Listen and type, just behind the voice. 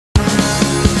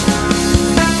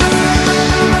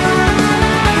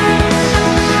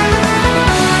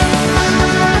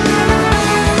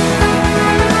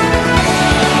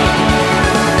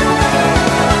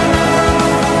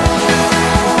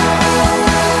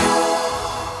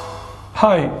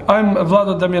Hi, I'm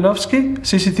Vlado Damjanovski,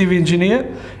 CCTV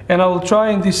engineer, and I will try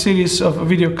in this series of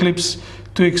video clips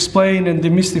to explain and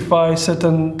demystify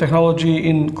certain technology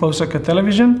in closed-circuit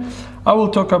television. I will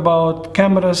talk about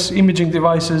cameras, imaging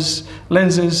devices,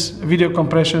 lenses, video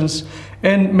compressions,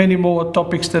 and many more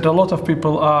topics that a lot of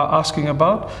people are asking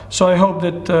about. So I hope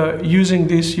that using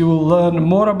this you will learn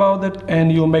more about it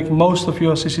and you'll make most of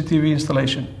your CCTV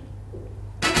installation.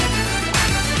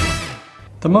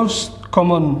 The most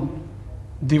common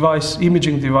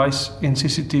imaging device in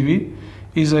CCTV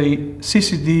is a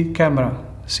CCD camera.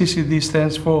 CCD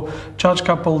stands for charge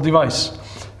coupled device.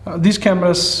 These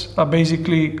cameras are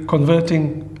basically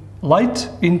converting light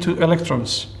into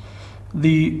electrons.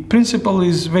 The principle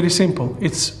is very simple.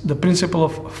 It's the principle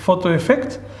of photo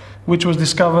effect, which was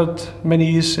discovered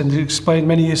many years and explained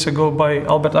many years ago by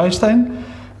Albert Einstein.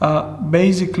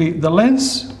 Basically, the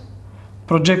lens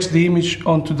projects the image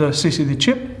onto the CCD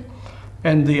chip,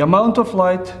 and the amount of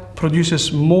light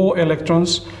produces more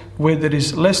electrons. Where there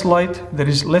is less light, there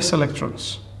is less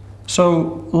electrons.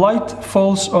 So light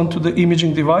falls onto the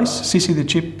imaging device, CCD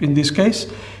chip in this case,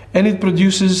 and it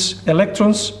produces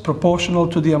electrons proportional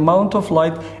to the amount of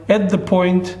light at the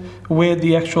point where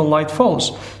the actual light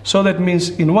falls. So that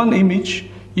means in one image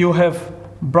you have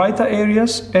brighter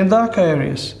areas and darker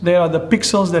areas. They are the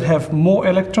pixels that have more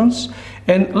electrons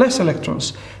and less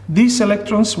electrons. These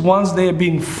electrons, once they are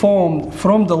being formed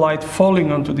from the light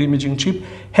falling onto the imaging chip,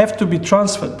 have to be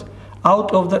transferred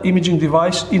out of the imaging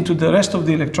device into the rest of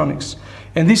the electronics.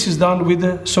 And this is done with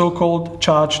the so-called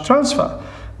charge transfer.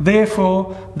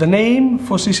 Therefore, the name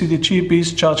for CCD chip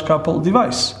is charge coupled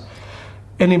device.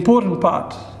 An important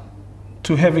part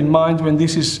to have in mind when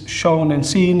this is shown and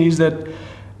seen is that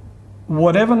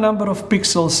whatever number of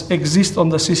pixels exist on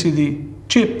the CCD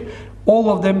chip, all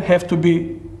of them have to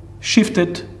be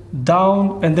shifted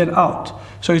down and then out.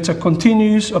 So it's a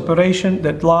continuous operation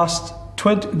that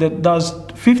does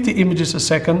 50 images a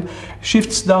second,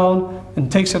 shifts down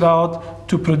and takes it out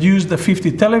to produce the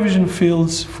 50 television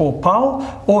fields for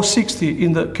PAL or 60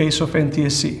 in the case of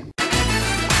NTSC.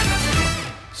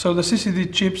 So the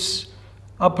CCD chips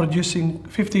are producing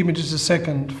 50 images a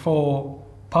second for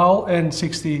PAL and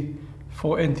 60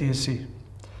 for NTSC.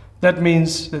 That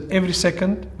means that every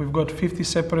second we've got 50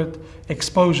 separate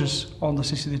exposures on the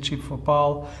CCD chip for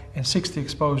PAL and 60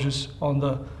 exposures on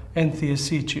the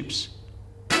NTSC chips.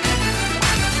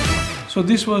 So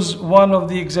this was one of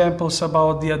the examples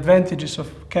about the advantages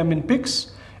of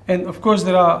cam-in-pix, and of course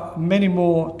there are many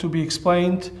more to be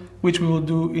explained, which we will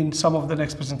do in some of the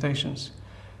next presentations.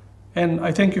 And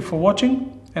I thank you for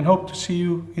watching and hope to see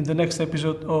you in the next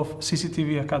episode of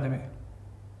CCTV Academy.